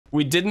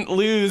We didn't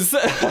lose.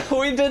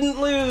 We didn't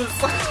lose.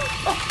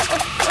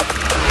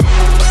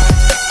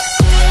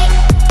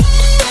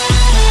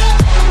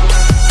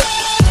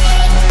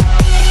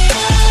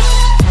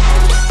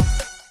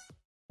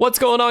 What's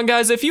going on,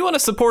 guys? If you want to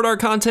support our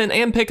content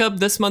and pick up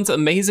this month's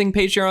amazing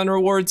Patreon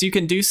rewards, you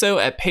can do so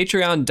at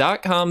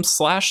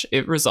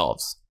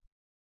patreon.com/itresolves.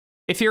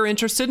 If you're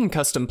interested in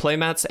custom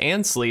playmats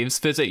and sleeves,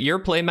 visit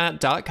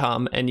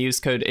YourPlaymat.com and use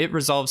code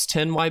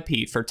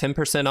ItResolves10YP for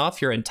 10%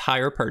 off your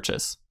entire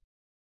purchase.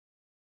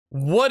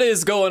 What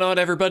is going on,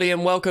 everybody,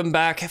 and welcome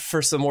back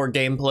for some more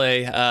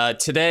gameplay.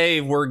 Today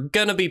we're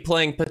gonna be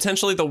playing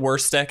potentially the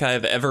worst deck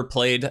I've ever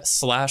played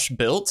 /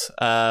 built,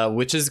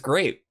 which is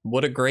great.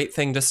 What a great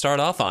thing to start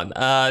off on.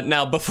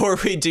 Now, before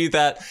we do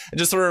that, I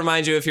just want to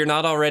remind you, if you're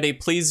not already,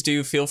 please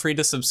do feel free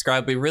to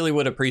subscribe. We really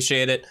would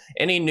appreciate it.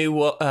 Any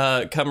new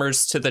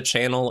comers to the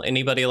channel,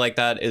 anybody like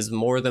that is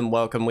more than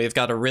welcome. We've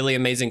got a really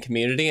amazing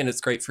community, and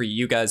it's great for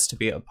you guys to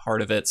be a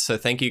part of it. So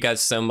thank you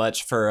guys so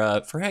much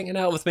for hanging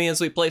out with me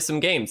as we play some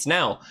games.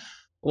 Now,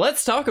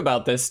 let's talk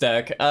about this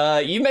deck.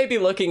 You may be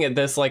looking at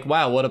this like,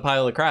 wow, what a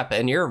pile of crap,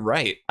 and you're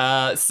right.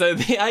 So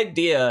the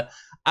idea...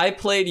 I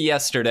played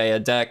yesterday a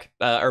deck,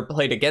 or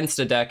played against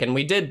a deck, and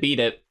we did beat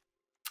it,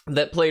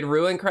 that played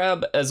Ruin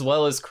Crab as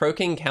well as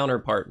Croaking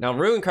Counterpart. Now,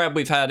 Ruin Crab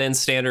we've had in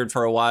standard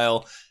for a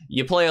while.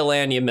 You play a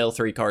land, you mill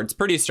 3 cards.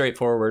 Pretty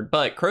straightforward,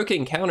 but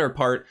Croaking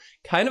Counterpart,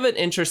 kind of an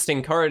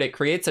interesting card. It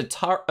creates a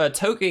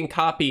token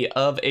copy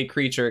of a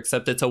creature,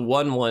 except it's a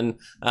 1/1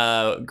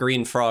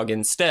 green frog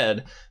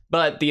instead.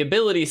 But the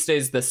ability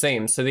stays the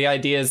same. So the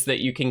idea is that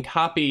you can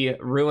copy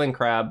Ruin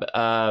Crab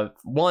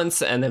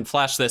once and then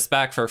flash this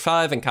back for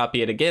 5 and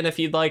copy it again if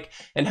you'd like,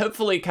 and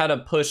hopefully kind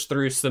of push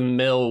through some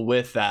mill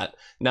with that.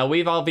 Now,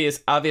 we've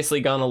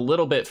obviously gone a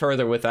little bit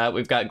further with that.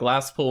 We've got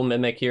Glasspool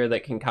Mimic here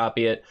that can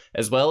copy it,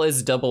 as well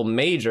as Double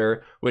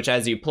Major, which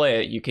as you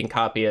play it, you can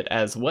copy it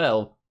as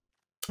well.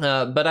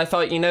 But I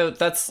thought, you know,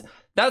 that's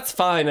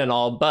fine and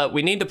all, but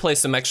we need to play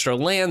some extra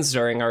lands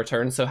during our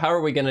turn, so how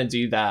are we going to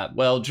do that?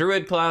 Well,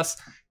 Druid Class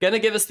gonna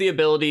give us the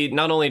ability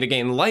not only to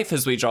gain life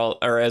as we draw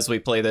or as we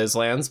play those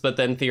lands, but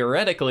then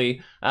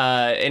theoretically,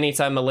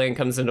 anytime a land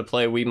comes into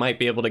play, we might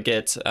be able to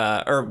get,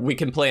 or we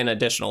can play an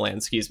additional land,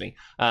 excuse me.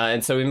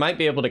 And so we might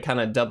be able to kind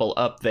of double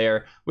up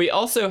there. We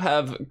also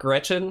have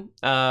Gretchen,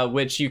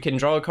 which you can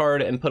draw a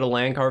card and put a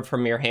land card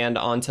from your hand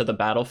onto the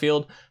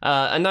battlefield.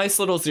 A nice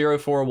little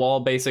 0/4 wall,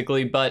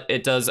 basically, but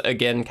it does,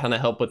 again, kind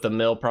of help with the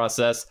mill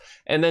process.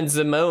 And then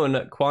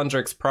Zimone,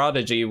 Quandrix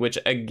Prodigy, which,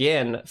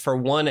 again, for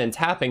 1 and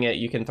tapping it,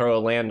 you can throw a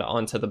land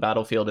onto the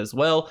battlefield as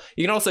well.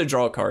 You can also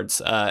draw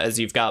cards as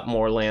you've got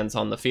more lands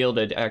on the field.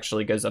 It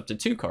actually goes up to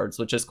 2 cards,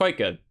 which is quite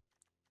good.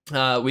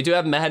 We do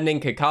have Maddening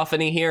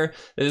Cacophony here.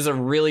 This is a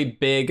really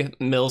big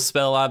mill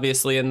spell,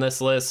 obviously, in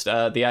this list.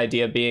 The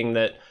idea being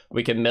that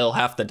we can mill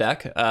half the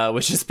deck,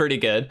 which is pretty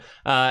good.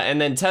 And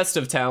then Test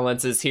of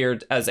Talents is here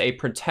as a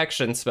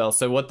protection spell.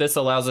 So what this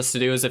allows us to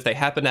do is if they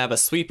happen to have a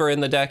sweeper in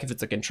the deck, if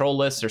it's a control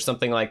list or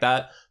something like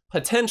that,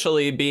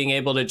 potentially being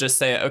able to just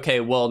say, okay,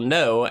 well,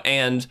 no,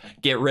 and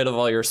get rid of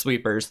all your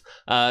sweepers.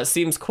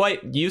 Seems quite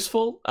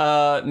useful.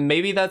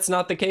 Maybe that's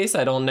not the case,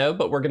 I don't know,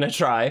 but we're gonna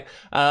try.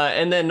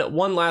 And then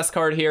one last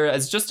card here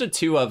as just a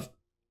 2 of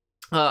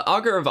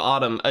Augur of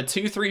Autumn, a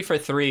 2/3 for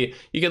 3.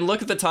 You can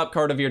look at the top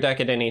card of your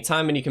deck at any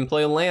time, and you can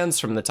play lands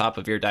from the top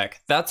of your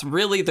deck. That's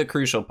really the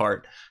crucial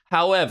part.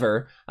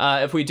 However,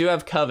 if we do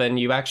have Coven,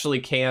 you actually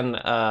can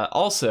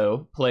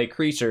also play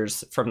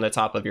creatures from the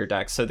top of your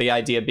deck. So the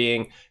idea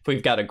being, if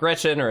we've got a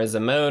Gretchen or a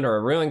Zimone or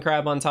a Ruin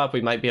Crab on top,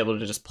 we might be able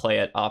to just play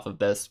it off of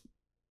this.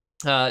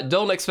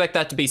 Don't expect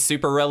that to be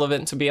super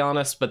relevant, to be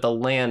honest, but the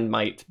land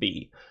might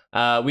be.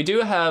 We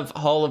do have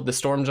Hall of the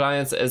Storm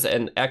Giants as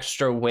an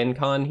extra win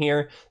con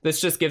here.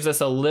 This just gives us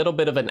a little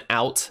bit of an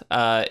out.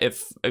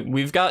 If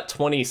we've got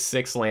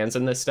 26 lands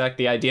in this deck,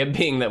 the idea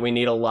being that we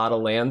need a lot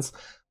of lands,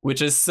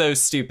 which is so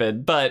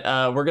stupid, but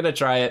we're gonna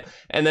try it.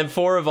 And then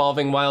 4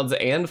 Evolving Wilds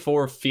and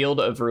 4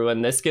 Field of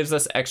Ruin. This gives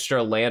us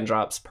extra land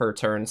drops per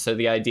turn. So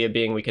the idea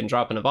being we can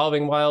drop an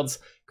Evolving Wilds,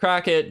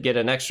 crack it, get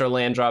an extra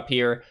land drop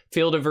here.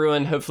 Field of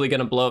Ruin, hopefully going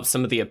to blow up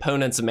some of the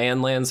opponent's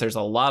man lands. There's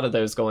a lot of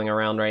those going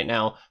around right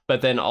now,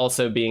 but then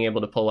also being able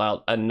to pull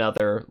out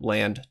another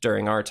land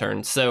during our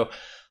turn. So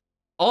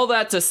all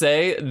that to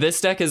say,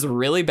 this deck is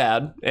really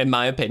bad, in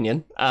my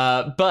opinion,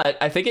 but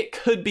I think it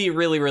could be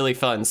really, really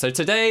fun. So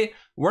today,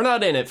 we're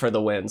not in it for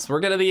the wins. We're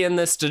going to be in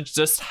this to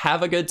just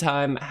have a good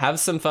time,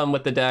 have some fun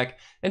with the deck,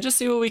 and just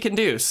see what we can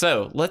do.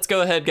 So let's go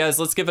ahead, guys.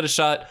 Let's give it a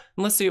shot,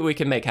 and let's see what we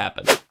can make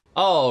happen.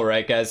 All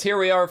right, guys, here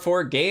we are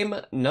for game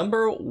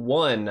number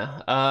 1.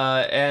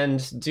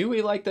 And do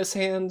we like this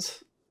hand?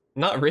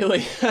 Not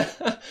really.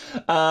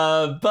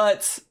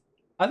 But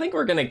I think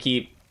we're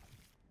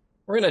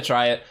gonna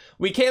try it.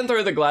 We can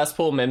throw the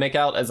Glasspool Mimic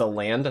out as a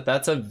land.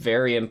 That's a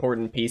very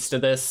important piece to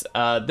this.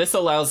 This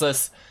allows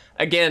us,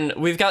 again,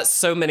 we've got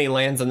so many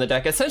lands in the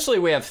deck. Essentially,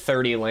 we have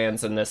 30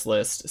 lands in this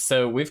list.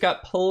 So we've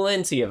got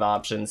plenty of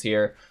options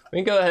here. We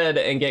can go ahead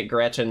and get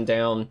Gretchen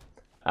down.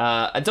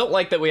 I don't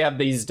like that we have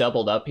these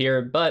doubled up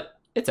here, but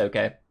it's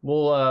okay.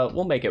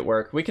 We'll make it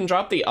work. We can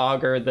drop the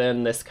Augur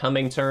then this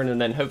coming turn,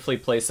 and then hopefully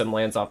play some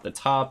lands off the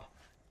top.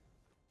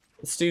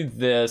 Let's do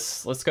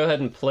this. Let's go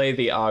ahead and play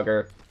the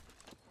Augur.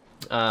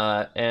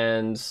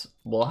 And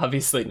we'll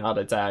obviously not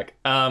attack.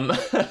 So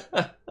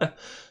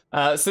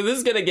this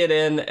is gonna get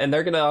in, and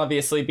they're gonna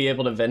obviously be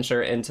able to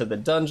venture into the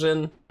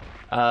dungeon.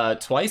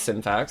 Twice,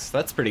 in fact.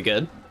 That's pretty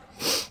good.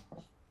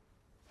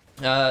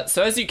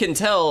 So as you can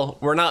tell,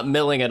 we're not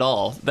milling at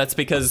all. That's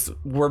because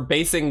we're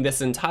basing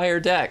this entire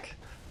deck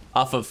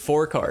off of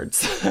 4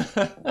 cards.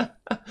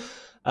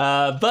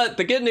 But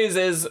the good news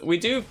is we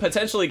do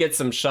potentially get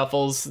some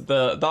shuffles.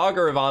 The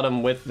Augur of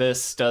Autumn with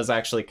this does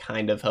actually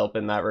kind of help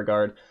in that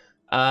regard.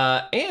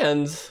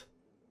 And,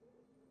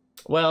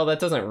 well, that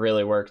doesn't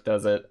really work,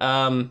 does it?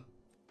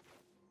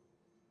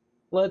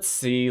 Let's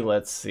see.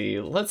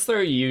 Let's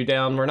throw you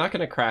down. We're not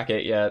going to crack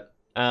it yet.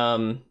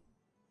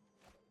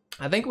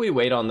 I think we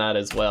wait on that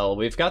as well.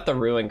 We've got the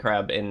Ruin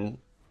Crab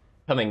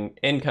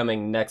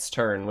incoming next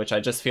turn, which I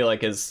just feel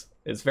like is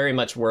very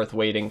much worth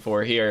waiting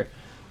for here.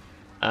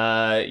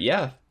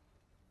 Yeah.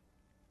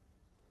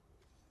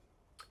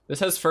 This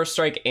has First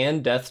Strike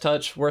and Death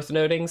Touch, worth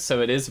noting,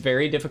 so it is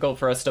very difficult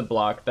for us to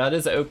block. That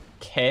is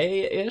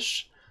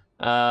okay-ish.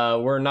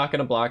 We're not going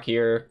to block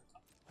here.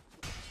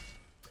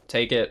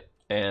 Take it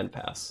and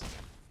pass.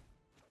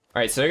 All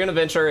right, so they're going to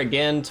venture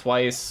again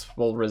twice.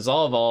 We'll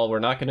resolve all. We're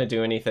not going to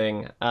do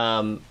anything.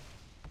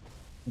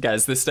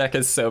 Guys, this deck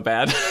is so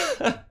bad.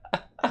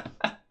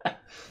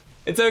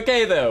 It's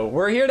okay, though.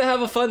 We're here to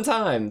have a fun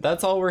time.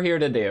 That's all we're here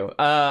to do.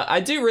 I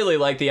do really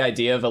like the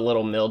idea of a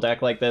little mill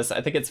deck like this. I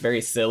think it's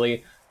very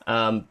silly,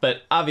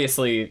 but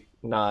obviously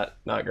not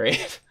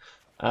great.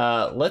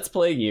 Let's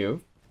play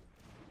you.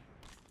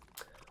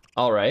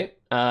 All right.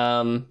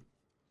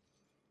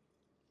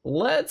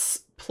 Let's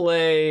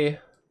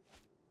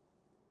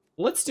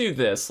do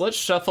this. Let's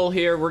shuffle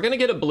here. We're going to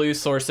get a blue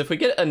source. If we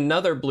get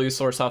another blue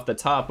source off the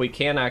top, we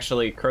can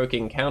actually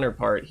Croaking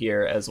Counterpart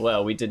here as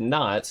well. We did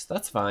not.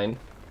 That's fine.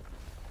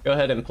 Go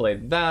ahead and play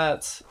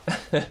that.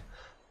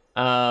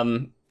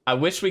 I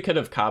wish we could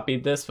have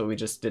copied this, but we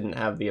just didn't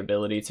have the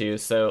ability to.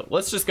 So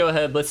let's just go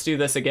ahead. Let's do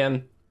this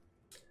again.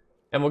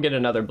 And we'll get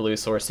another blue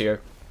source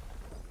here.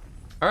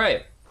 All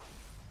right.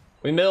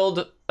 We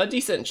milled a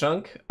decent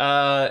chunk.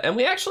 And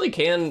we actually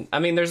can... I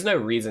mean, there's no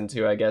reason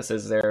to, I guess,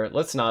 is there?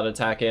 Let's not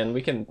attack in.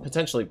 We can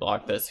potentially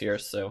block this here.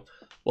 So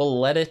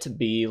we'll let it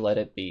be. Let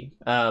it be.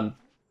 All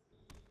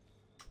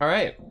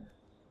right.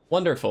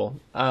 Wonderful.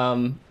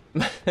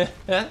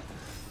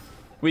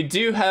 We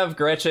do have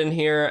Gretchen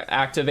here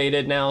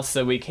activated now,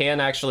 so we can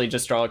actually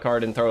just draw a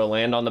card and throw a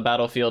land on the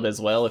battlefield as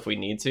well if we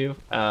need to,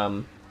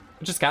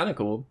 which is kind of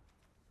cool.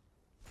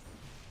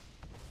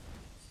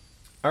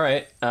 All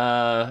right,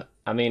 I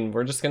mean,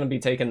 we're just gonna be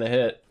taking the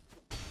hit.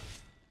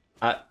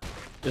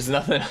 There's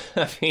nothing,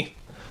 I mean,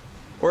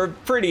 we're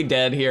pretty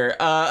dead here,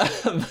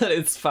 but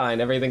it's fine,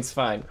 everything's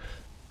fine.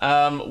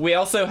 We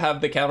also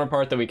have the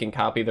counterpart that we can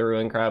copy the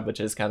Ruin Crab, which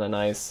is kind of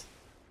nice.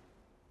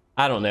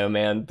 I don't know,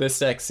 man. This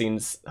deck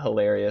seems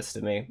hilarious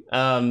to me.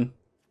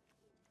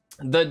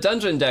 The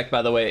dungeon deck,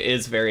 by the way,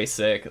 is very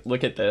sick.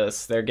 Look at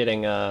this. They're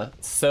getting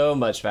so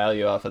much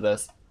value off of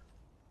this.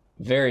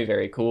 Very,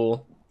 very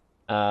cool.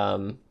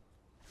 And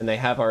they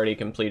have already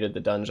completed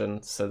the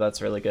dungeon, so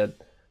that's really good.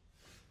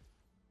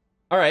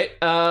 All right,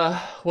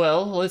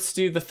 well, let's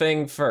do the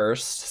thing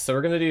first. So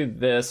we're going to do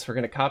this. We're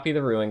going to copy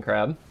the Ruin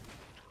Crab.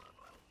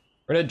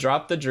 We're going to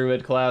drop the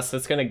Druid Class.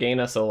 That's going to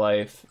gain us a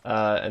life.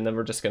 And then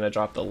we're just going to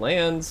drop the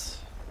lands.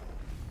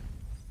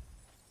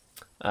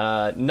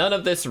 None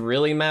of this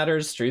really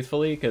matters,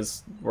 truthfully,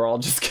 because we're all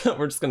just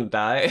we're just going to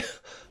die.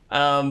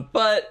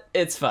 But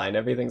it's fine.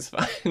 Everything's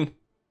fine.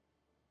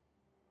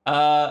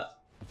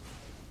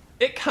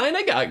 It kind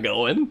of got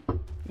going.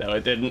 No,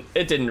 it didn't.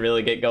 It didn't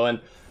really get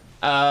going.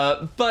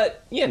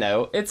 But, you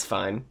know, it's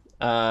fine.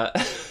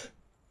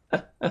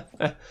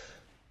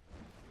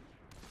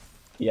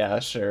 Yeah,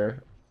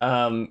 sure.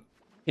 Can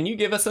you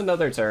give us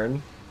another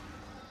turn?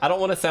 I don't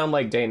want to sound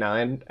like Day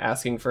 9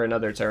 asking for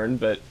another turn,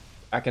 but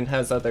I can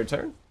has other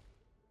turn.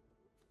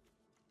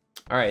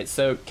 All right,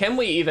 so can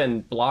we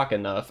even block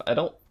enough? I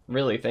don't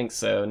really think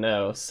so,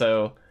 no.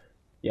 So,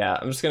 yeah,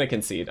 I'm just going to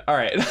concede. All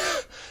right.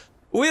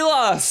 We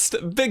lost!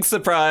 Big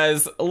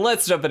surprise.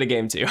 Let's jump into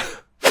game 2.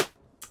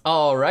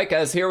 All right,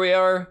 guys, here we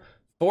are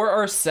for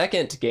our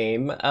second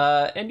game.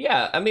 And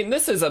yeah, I mean,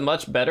 this is a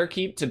much better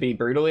keep, to be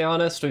brutally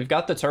honest. We've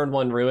got the turn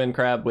 1 Ruin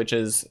Crab, which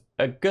is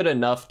good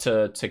enough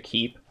to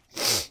keep.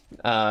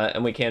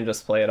 And we can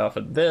just play it off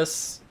of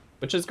this,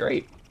 which is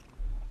great.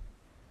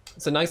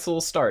 It's a nice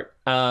little start.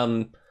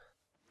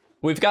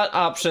 We've got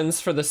options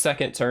for the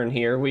second turn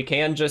here. We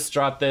can just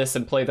drop this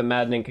and play the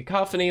Maddening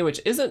Cacophony, which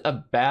isn't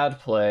a bad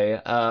play.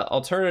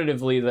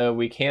 Alternatively, though,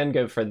 we can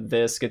go for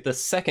this, get the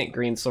second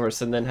green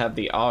source, and then have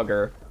the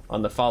Augur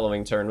on the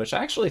following turn, which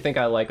I actually think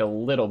I like a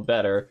little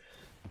better.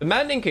 The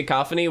Maddening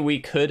Cacophony, we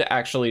could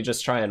actually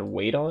just try and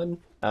wait on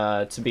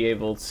to be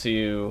able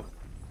to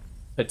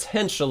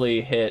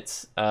potentially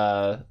hit...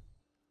 No,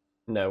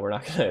 we're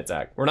not going to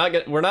attack.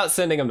 We're not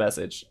sending a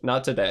message.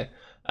 Not today.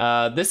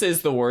 This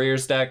is the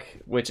Warriors deck,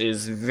 which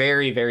is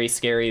very, very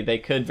scary. They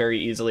could very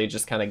easily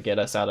just kind of get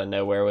us out of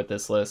nowhere with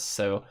this list,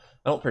 so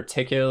I don't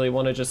particularly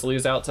want to just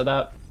lose out to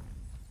that.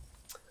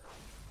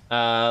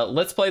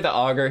 Let's play the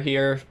Augur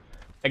here.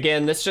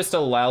 Again, this just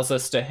allows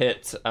us to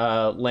hit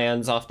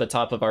lands off the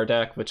top of our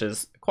deck, which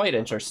is quite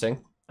interesting.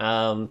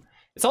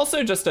 It's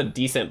also just a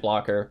decent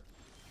blocker.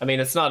 I mean,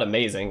 it's not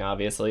amazing,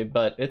 obviously,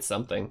 but it's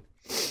something.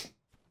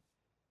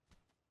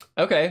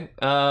 Okay,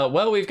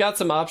 well, we've got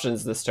some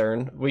options this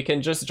turn. We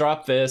can just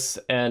drop this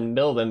and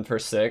mill them for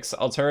 6.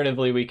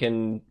 Alternatively, we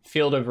can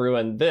Field of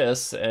Ruin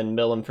this and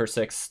mill them for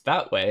 6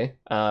 that way,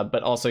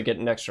 but also get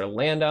an extra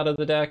land out of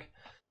the deck.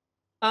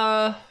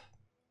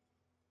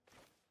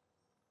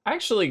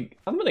 Actually,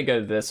 I'm gonna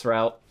go this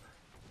route.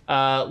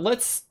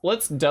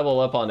 Let's double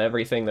up on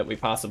everything that we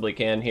possibly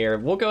can here.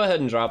 We'll go ahead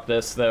and drop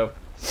this, though.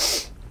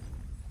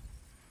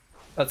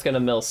 That's gonna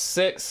mill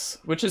 6,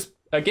 which is,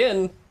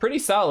 again, pretty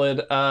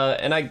solid.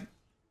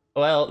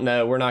 Well,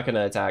 no, we're not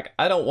gonna attack.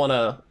 I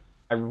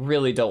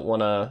really don't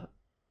wanna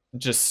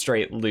just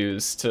straight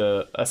lose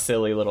to a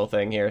silly little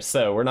thing here,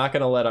 so we're not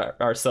gonna let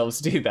ourselves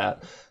do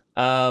that.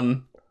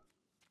 All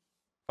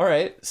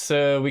right,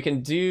 so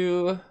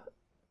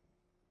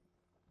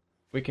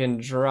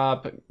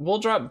we'll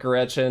drop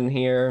Gretchen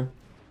here.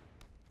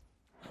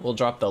 We'll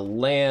drop the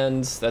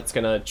lands. That's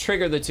gonna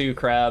trigger the 2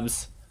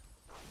 crabs.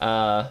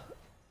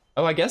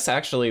 Oh, I guess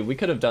actually we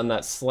could have done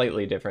that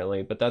slightly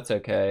differently, but that's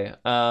okay.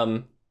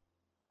 And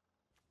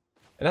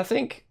I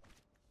think,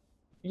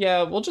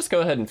 yeah, we'll just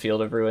go ahead and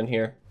Field of Ruin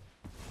here.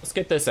 Let's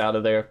get this out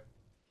of there.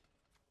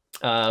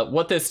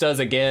 What this does,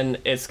 again,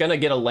 it's gonna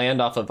get a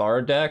land off of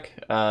our deck,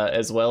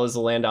 as well as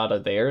a land out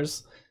of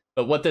theirs.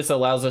 But what this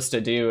allows us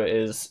to do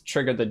is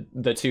trigger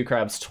the 2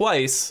 crabs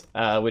twice,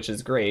 which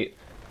is great.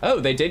 Oh,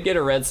 they did get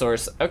a red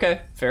source.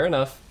 Okay, fair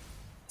enough.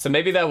 So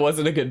maybe that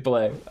wasn't a good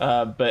play,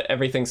 but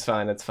everything's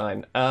fine, it's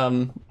fine.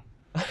 All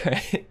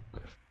right.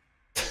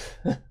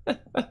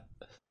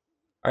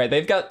 All right,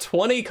 they've got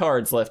 20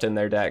 cards left in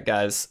their deck,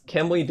 guys.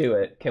 Can we do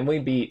it? Can we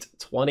beat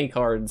 20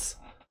 cards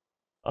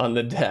on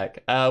the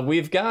deck?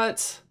 We've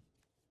got...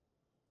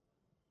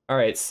 All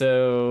right,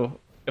 so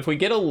if we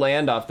get a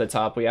land off the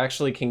top, we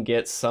actually can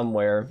get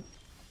somewhere.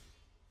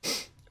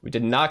 We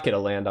did not get a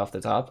land off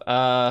the top.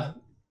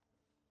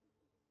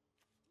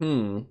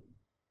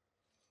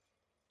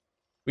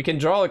 We can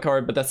draw a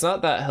card, but that's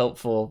not that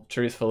helpful,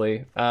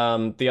 truthfully.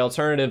 The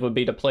alternative would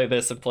be to play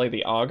this and play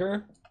the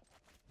Augur.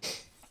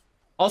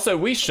 Also,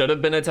 we should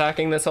have been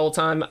attacking this whole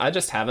time. I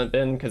just haven't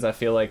been because I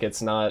feel like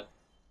it's not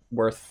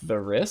worth the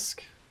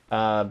risk.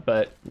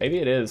 But maybe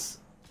it is.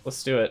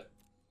 Let's do it.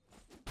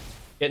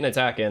 Get an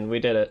attack in. We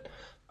did it.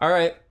 All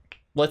right.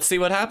 Let's see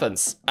what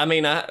happens. I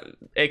mean,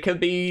 it could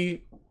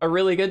be a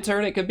really good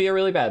turn. It could be a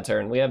really bad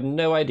turn. We have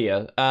no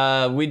idea.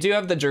 We do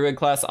have the Druid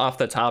Class off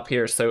the top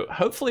here, so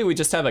hopefully we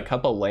just have a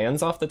couple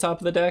lands off the top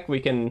of the deck. We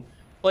can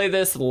play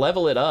this,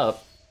 level it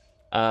up,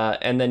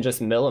 and then just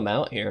mill them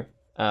out here.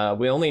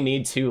 We only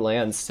need 2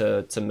 lands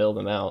to mill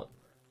them out.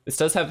 This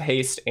does have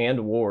haste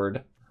and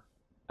ward.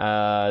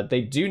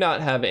 They do not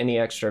have any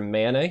extra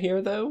mana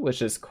here, though,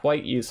 which is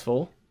quite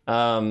useful.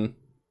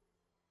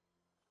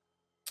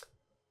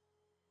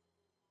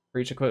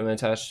 Breach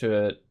equipment attached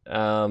to it.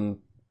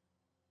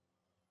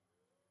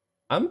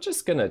 I'm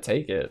just gonna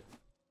take it.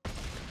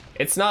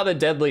 It's not a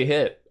deadly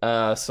hit,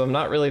 so I'm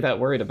not really that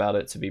worried about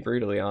it, to be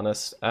brutally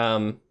honest.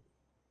 All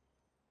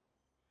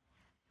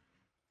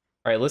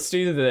right, let's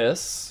do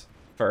this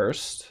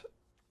first.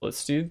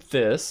 Let's do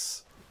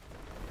this.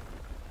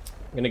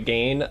 I'm gonna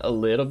gain a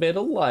little bit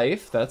of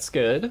life. That's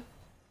good.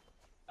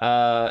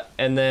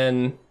 And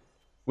then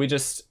we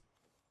just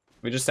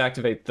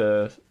activate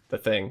the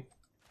thing.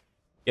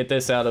 Get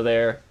this out of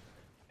there,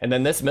 and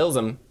then this mills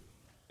him.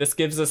 This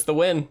gives us the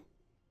win.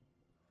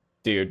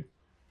 Dude,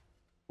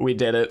 we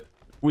did it.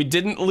 We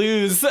didn't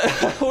lose.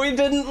 We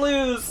didn't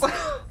lose.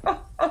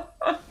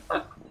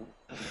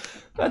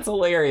 That's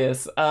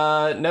hilarious.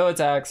 No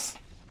attacks.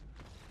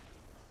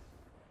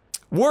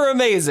 We're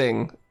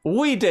amazing.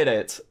 We did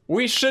it.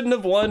 We shouldn't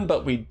have won,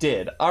 but we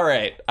did. All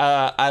right.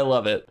 I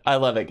love it. I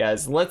love it,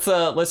 guys.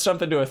 Let's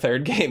jump into a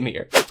third game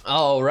here.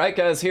 All right,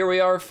 guys. Here we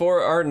are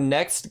for our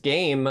next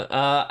game.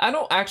 I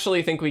don't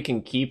actually think we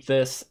can keep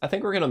this. I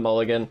think we're gonna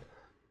mulligan.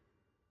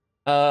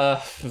 We'll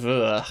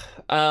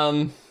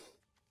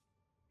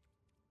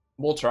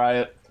try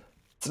it.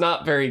 It's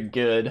not very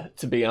good,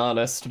 to be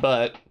honest,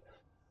 but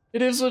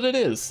it is what it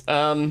is.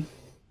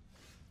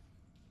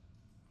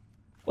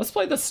 Let's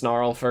play the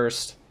Snarl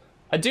first.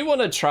 I do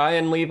want to try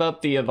and leave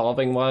up the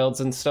Evolving Wilds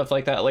and stuff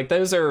like that. Like,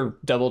 those are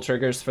double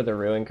triggers for the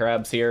Ruin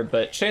Crabs here,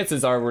 but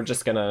chances are we're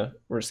just gonna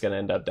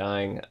end up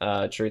dying,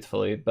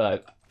 truthfully.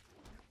 But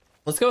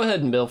let's go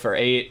ahead and mill for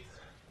 8,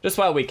 just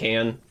while we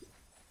can.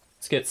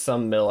 Let's get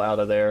some mill out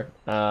of there.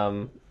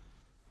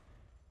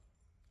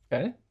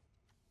 Okay.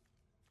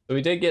 So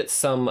we did get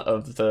some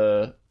of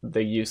the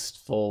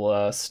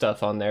useful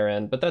stuff on their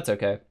end, but that's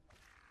okay.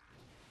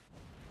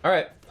 All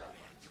right.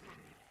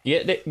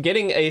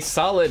 Getting a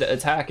solid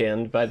attack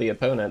in by the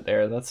opponent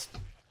there, that's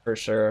for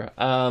sure.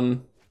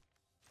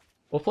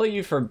 We'll play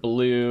you for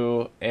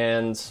blue,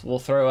 and we'll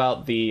throw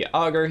out the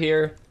Augur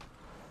here.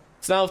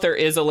 So now if there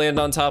is a land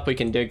on top, we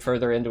can dig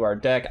further into our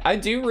deck. I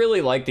do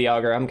really like the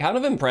Augur. I'm kind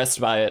of impressed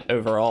by it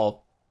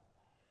overall.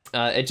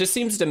 It just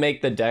seems to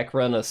make the deck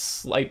run a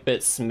slight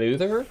bit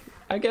smoother,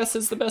 I guess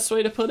is the best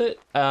way to put it.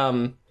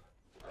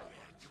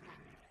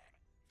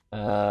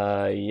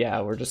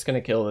 Yeah, we're just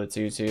gonna kill the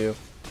 2/2.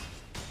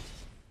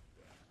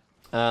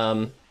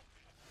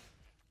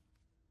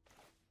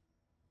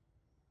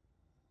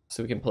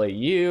 So we can play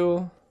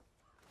you.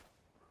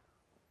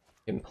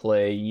 We can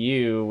play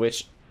you,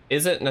 which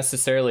isn't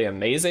necessarily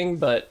amazing,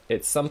 but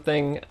it's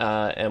something,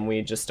 and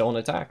we just don't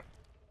attack.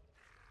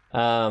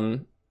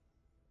 But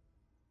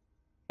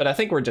I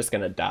think we're just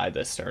gonna die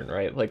this turn,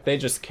 right? Like, they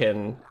just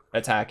can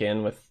attack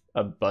in with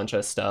a bunch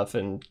of stuff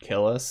and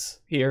kill us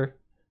here.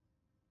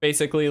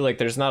 Basically, like,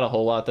 there's not a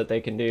whole lot that they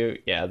can do.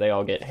 Yeah, they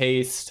all get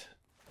haste.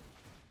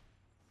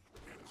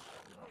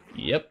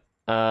 Yep.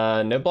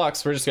 No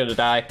blocks, we're just gonna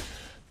die.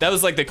 That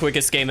was like the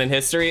quickest game in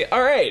history.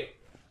 All right,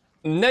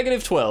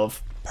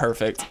 -12.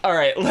 Perfect. All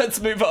right,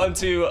 let's move on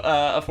to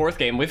a fourth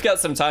game. We've got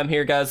some time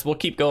here, guys. We'll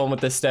keep going with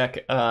this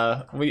deck.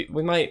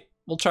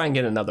 We'll try and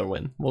get another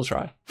win. We'll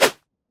try.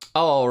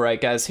 All right,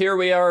 guys, here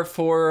we are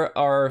for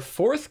our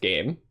fourth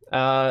game.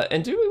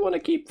 And do we want to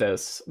keep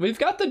this? We've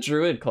got the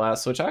Druid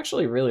class, which I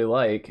actually really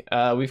like.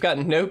 We've got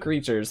no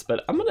creatures,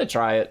 but I'm gonna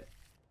try it.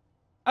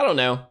 I don't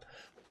know.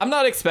 I'm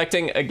not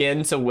expecting,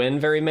 again, to win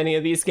very many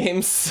of these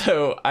games,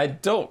 so I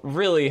don't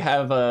really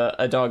have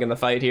a dog in the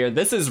fight here.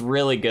 This is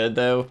really good,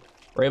 though.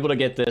 We're able to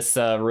get this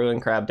Ruin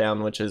Crab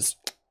down, which is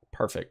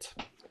perfect.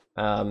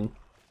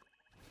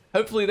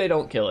 Hopefully they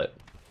don't kill it.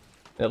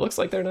 It looks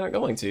like they're not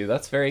going to.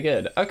 That's very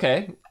good.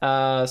 Okay,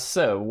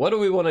 so what do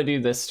we want to do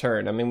this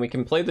turn? I mean, we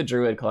can play the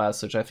Druid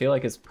class, which I feel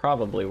like is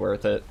probably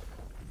worth it.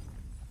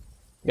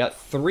 We got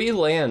 3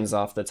 lands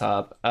off the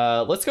top.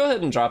 Let's go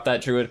ahead and drop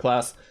that Druid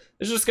class.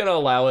 It's just going to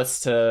allow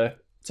us to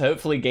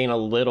hopefully gain a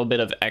little bit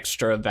of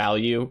extra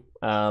value.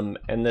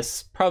 And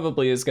this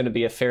probably is going to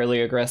be a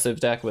fairly aggressive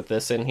deck with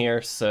this in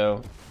here.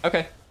 So,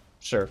 okay,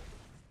 sure.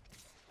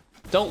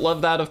 Don't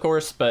love that, of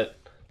course, but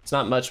it's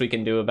not much we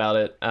can do about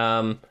it.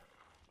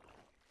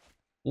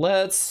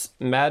 Let's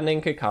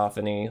Maddening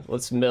Cacophony.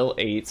 Let's mill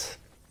 8.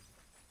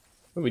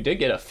 Ooh, we did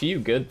get a few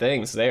good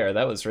things there.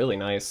 That was really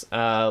nice.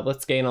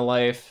 Let's gain a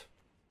life.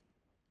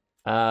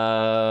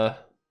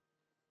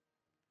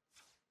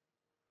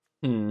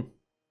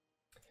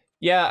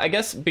 Yeah, I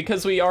guess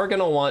because we are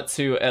gonna want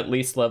to at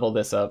least level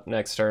this up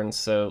next turn,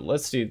 so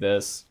let's do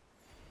this.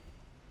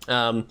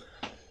 All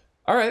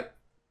right.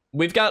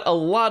 We've got a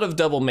lot of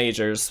double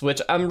majors,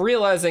 which I'm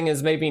realizing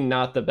is maybe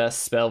not the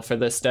best spell for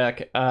this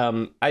deck.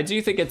 I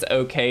do think it's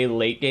okay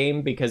late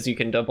game because you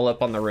can double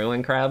up on the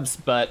Ruin Crabs,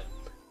 but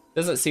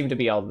doesn't seem to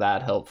be all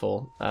that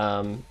helpful.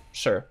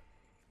 Sure.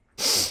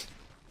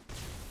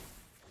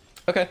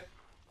 Okay.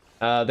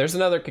 There's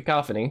another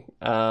Cacophony.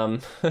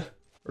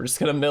 We're just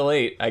gonna mill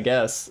 8, I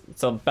guess.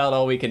 It's about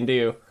all we can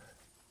do.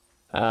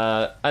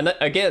 And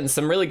again,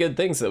 some really good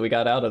things that we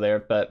got out of there,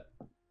 but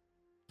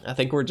I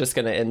think we're just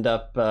gonna end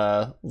up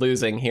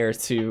losing here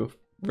to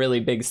really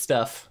big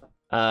stuff.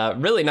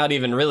 Really not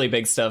even really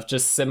big stuff,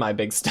 just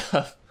semi-big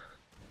stuff.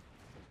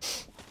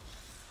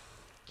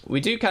 We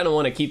do kind of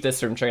want to keep this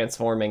from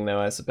transforming though,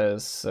 I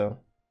suppose, so.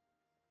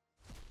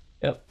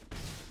 Yep.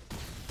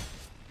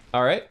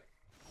 All right.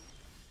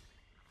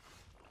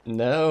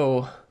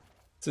 No.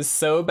 This is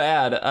so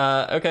bad.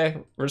 Okay,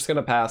 we're just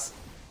gonna pass.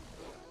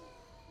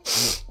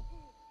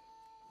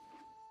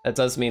 That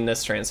does mean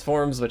this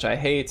transforms, which I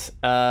hate.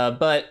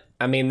 But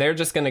I mean, they're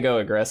just gonna go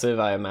aggressive,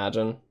 I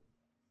imagine,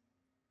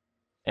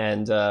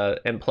 and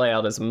play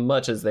out as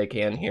much as they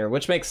can here,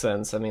 which makes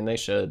sense. I mean, they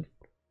should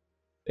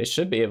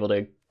be able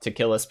to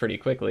kill us pretty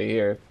quickly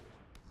here.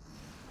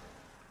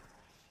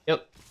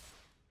 Yep.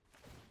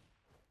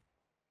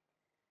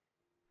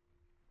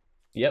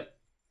 Yep.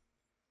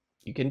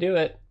 You can do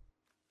it.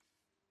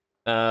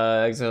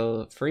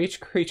 Exile for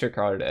each creature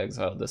card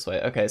exiled this way.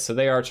 Okay, so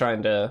they are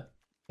trying to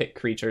pick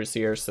creatures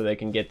here so they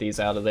can get these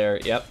out of there.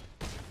 Yep.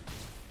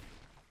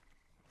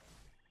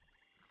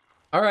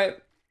 All right.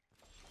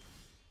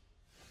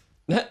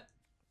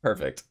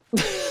 Perfect.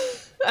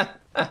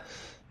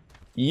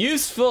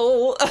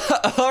 Useful.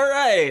 All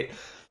right.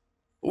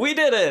 We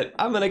did it.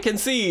 I'm gonna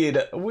concede.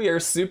 We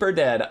are super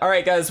dead. All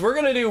right, guys, we're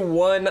gonna do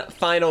one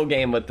final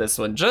game with this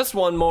one. Just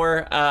one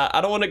more. I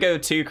don't want to go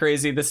too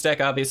crazy. This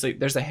deck, obviously,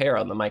 there's a hair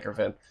on the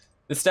microphone.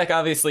 This deck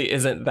obviously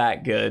isn't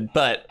that good,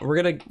 but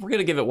we're gonna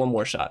give it one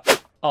more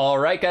shot. All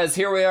right, guys,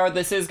 here we are.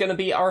 This is gonna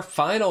be our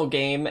final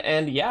game,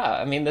 and yeah,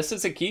 I mean, this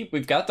is a keep.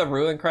 We've got the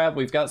Ruin Crab.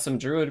 We've got some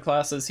Druid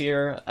classes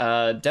here.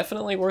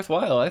 Definitely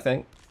worthwhile, I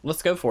think.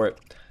 Let's go for it.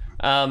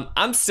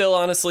 I'm still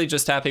honestly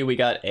just happy we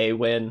got a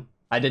win.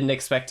 I didn't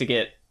expect to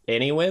get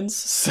any wins,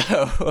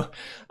 so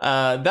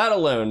that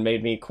alone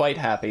made me quite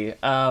happy.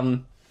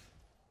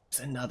 It's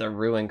another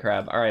Ruin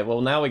Crab. All right,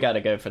 well, now we got to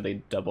go for the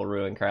double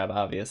Ruin Crab,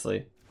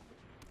 obviously.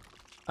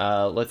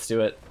 Let's do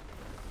it.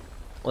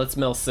 Let's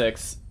mill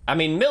 6. I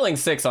mean, milling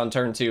 6 on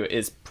turn 2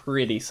 is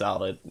pretty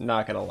solid,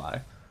 not gonna lie.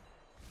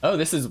 Oh,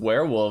 this is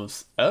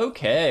werewolves.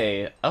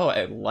 Okay. Oh,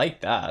 I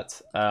like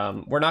that.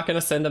 We're not going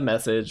to send a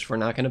message. We're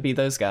not going to be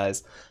those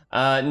guys.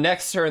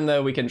 Next turn,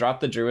 though, we can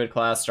drop the Druid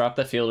Class, drop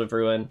the Field of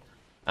Ruin.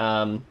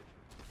 Yeah,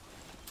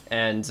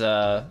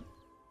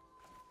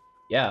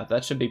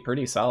 that should be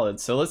pretty solid.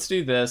 So let's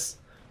do this.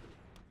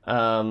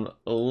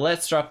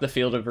 Let's drop the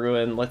Field of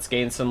Ruin. Let's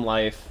gain some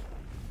life.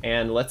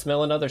 And let's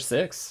mill another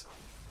 6.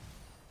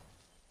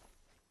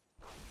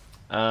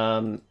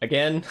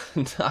 Again,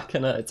 not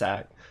going to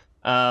attack.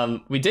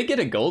 We did get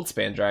a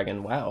Goldspan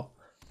Dragon. Wow.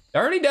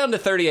 They're already down to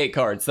 38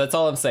 cards. That's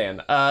all I'm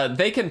saying.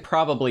 They can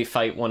probably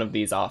fight one of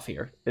these off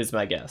here, is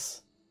my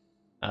guess.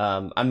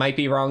 I might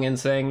be wrong in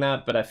saying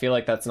that, but I feel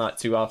like that's not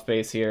too off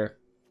base here.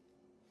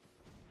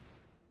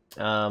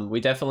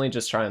 We definitely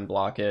just try and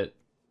block it,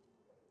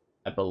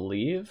 I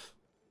believe.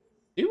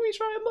 Do we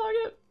try and block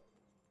it?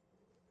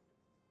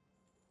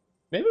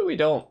 Maybe we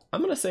don't.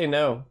 I'm going to say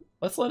no.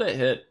 Let's let it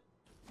hit.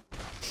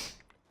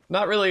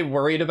 Not really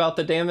worried about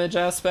the damage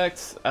aspect,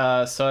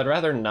 so I'd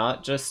rather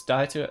not just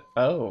die to it.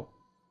 Oh.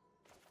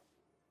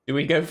 Do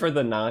we go for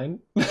the 9?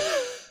 I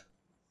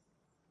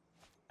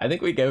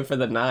think we go for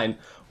the 9.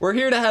 We're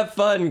here to have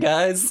fun,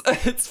 guys.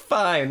 It's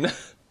fine.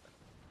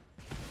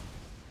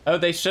 Oh,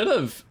 they should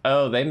have.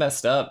 Oh, they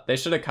messed up. They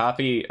should have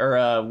copied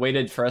or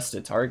waited for us to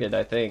target,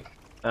 I think.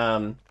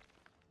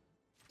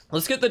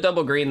 Let's get the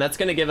double green. That's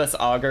going to give us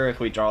Augur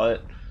if we draw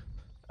it.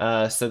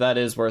 So that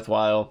is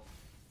worthwhile.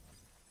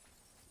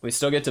 We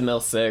still get to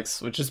mill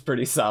 6, which is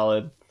pretty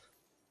solid.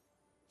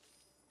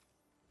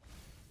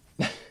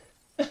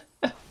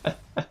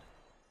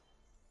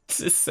 This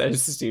is so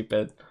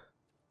stupid.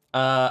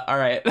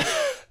 Alright.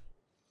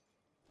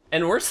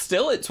 And we're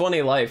still at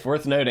 20 life,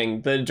 worth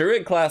noting. The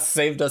Druid Class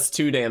saved us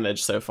 2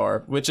 damage so far,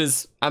 which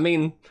is, I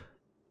mean,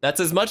 that's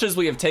as much as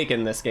we have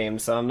taken this game,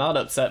 so I'm not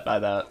upset by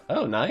that.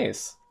 Oh,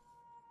 nice.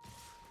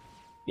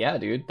 Yeah,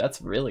 dude,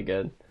 that's really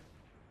good.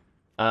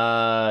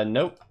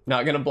 Nope,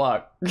 not gonna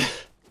block.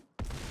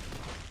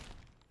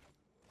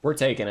 We're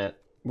taking it.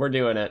 We're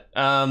doing it.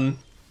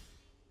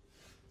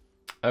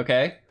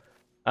 Okay.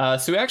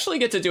 So we actually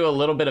get to do a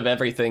little bit of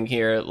everything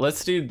here.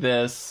 Let's do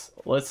this.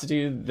 Let's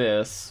do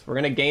this. We're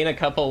gonna gain a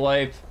couple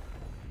life.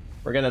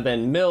 We're gonna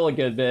then mill a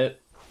good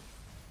bit.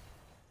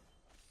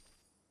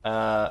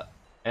 And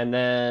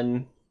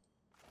then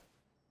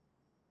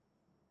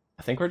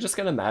I think we're just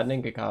gonna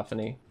Maddening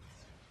Cacophony.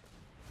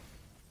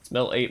 Let's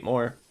mill 8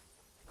 more.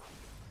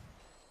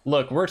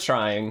 Look, we're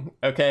trying,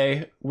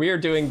 okay? We are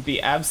doing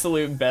the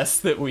absolute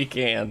best that we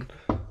can.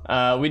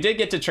 We did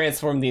get to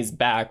transform these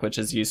back, which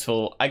is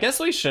useful. I guess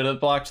we should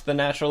have blocked the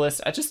Naturalist.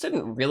 I just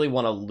didn't really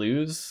want to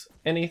lose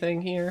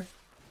anything here.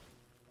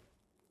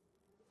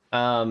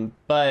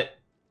 But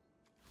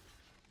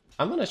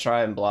I'm gonna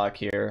try and block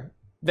here.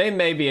 They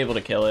may be able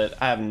to kill it.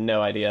 I have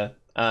no idea.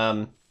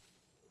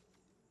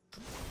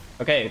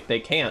 Okay, they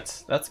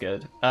can't. That's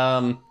good.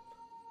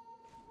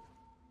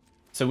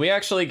 So we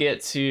actually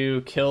get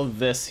to kill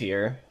this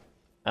here,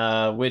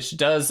 which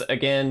does,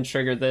 again,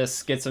 trigger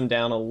this, gets him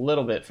down a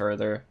little bit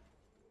further.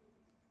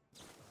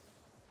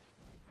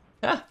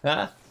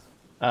 We're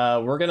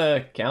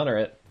gonna counter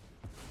it.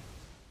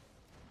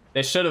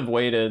 They should have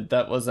waited.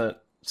 That wasn't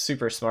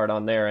super smart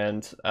on their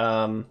end.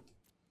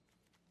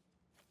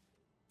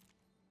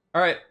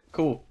 Alright,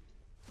 cool.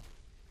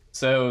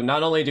 So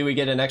not only do we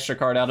get an extra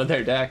card out of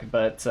their deck,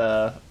 but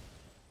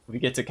we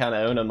get to kind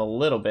of own them a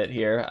little bit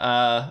here.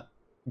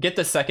 Get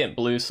the second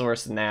blue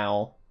source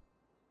now.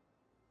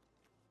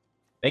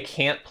 They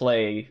can't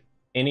play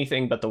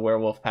anything but the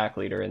Werewolf Pack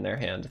Leader in their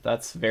hand.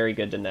 That's very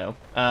good to know.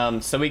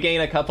 So we gain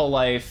a couple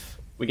life.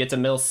 We get to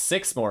mill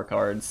 6 more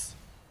cards.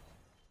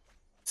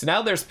 So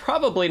now there's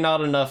probably not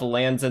enough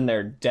lands in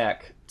their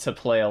deck to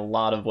play a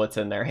lot of what's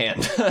in their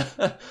hand.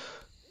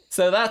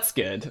 So that's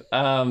good.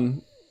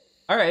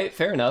 Alright,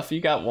 fair enough. You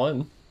got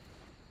 1.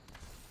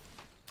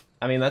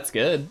 I mean, that's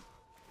good.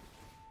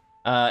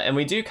 And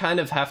we do kind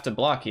of have to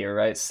block here,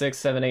 right? 6,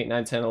 7, 8,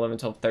 9, 10, 11,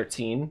 12,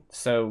 13.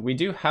 So we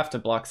do have to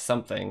block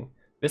something.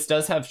 This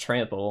does have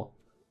trample.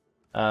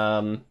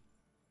 So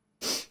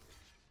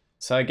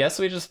I guess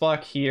we just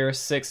block here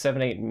 6,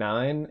 7, 8,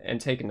 9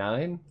 and take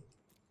 9.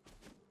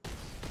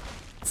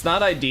 It's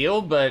not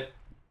ideal, but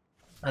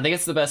I think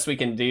it's the best we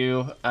can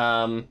do.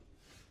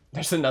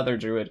 There's another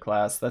Druid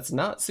Class. That's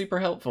not super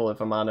helpful, if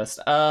I'm honest.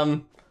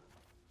 Let's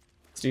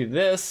do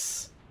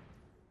this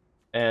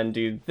and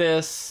do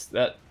this.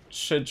 That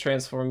should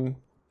transform.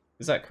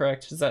 Is that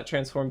correct? Does that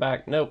transform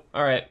back? Nope.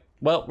 All right.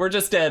 Well, we're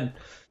just dead.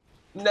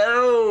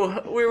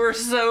 No, we were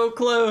so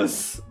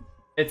close.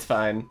 It's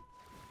fine.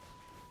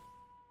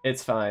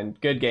 It's fine.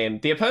 Good game.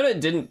 The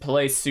opponent didn't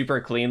play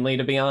super cleanly,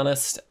 to be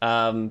honest.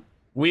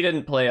 We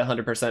didn't play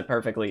 100%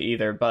 perfectly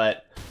either,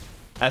 but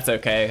that's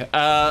okay.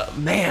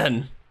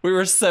 Man, we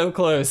were so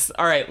close.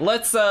 All right,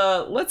 let's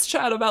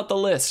chat about the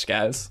list,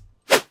 guys.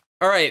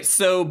 All right,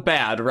 so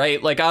bad,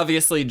 right? Like,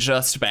 obviously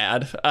just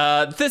bad.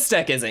 This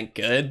deck isn't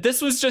good. This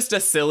was just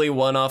a silly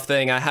one-off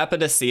thing. I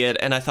happened to see it,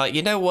 and I thought,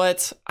 you know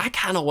what? I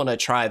kind of want to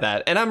try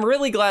that, and I'm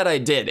really glad I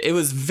did. It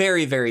was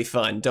very, very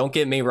fun, don't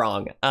get me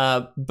wrong,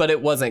 but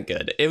it wasn't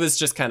good. It was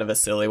just kind of a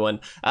silly one.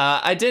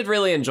 I did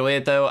really enjoy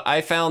it, though. I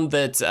found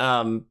that,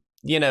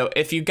 you know,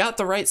 if you got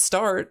the right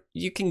start,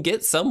 you can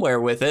get somewhere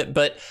with it.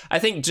 But I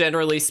think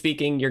generally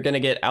speaking, you're going to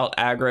get out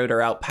aggroed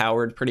or out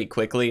powered pretty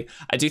quickly.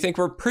 I do think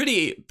we're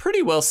pretty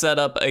well set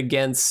up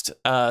against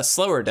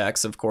slower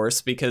decks, of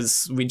course,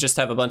 because we just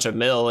have a bunch of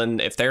mill. And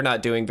if they're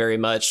not doing very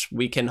much,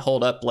 we can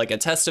hold up like a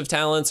test of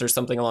talents or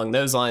something along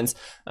those lines,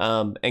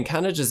 and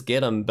kind of just get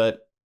them.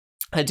 But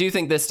I do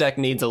think this deck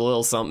needs a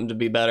little something to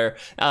be better.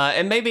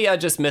 And maybe I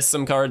just missed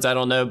some cards, I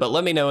don't know, but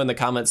let me know in the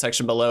comment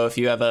section below if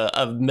you have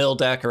a mill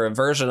deck or a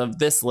version of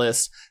this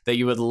list that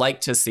you would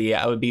like to see.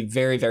 I would be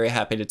very, very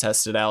happy to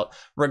test it out.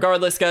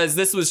 Regardless, guys,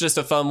 this was just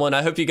a fun one.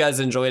 I hope you guys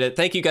enjoyed it.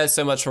 Thank you guys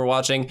so much for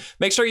watching.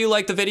 Make sure you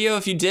like the video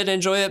if you did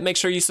enjoy it. Make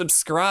sure you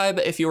subscribe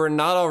if you are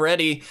not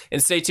already.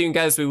 And stay tuned,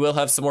 guys. We will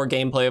have some more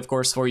gameplay, of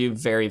course, for you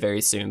very,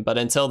 very soon. But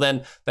until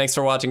then, thanks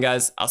for watching,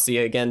 guys. I'll see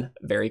you again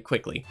very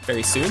quickly.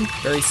 Very soon.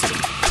 Very soon.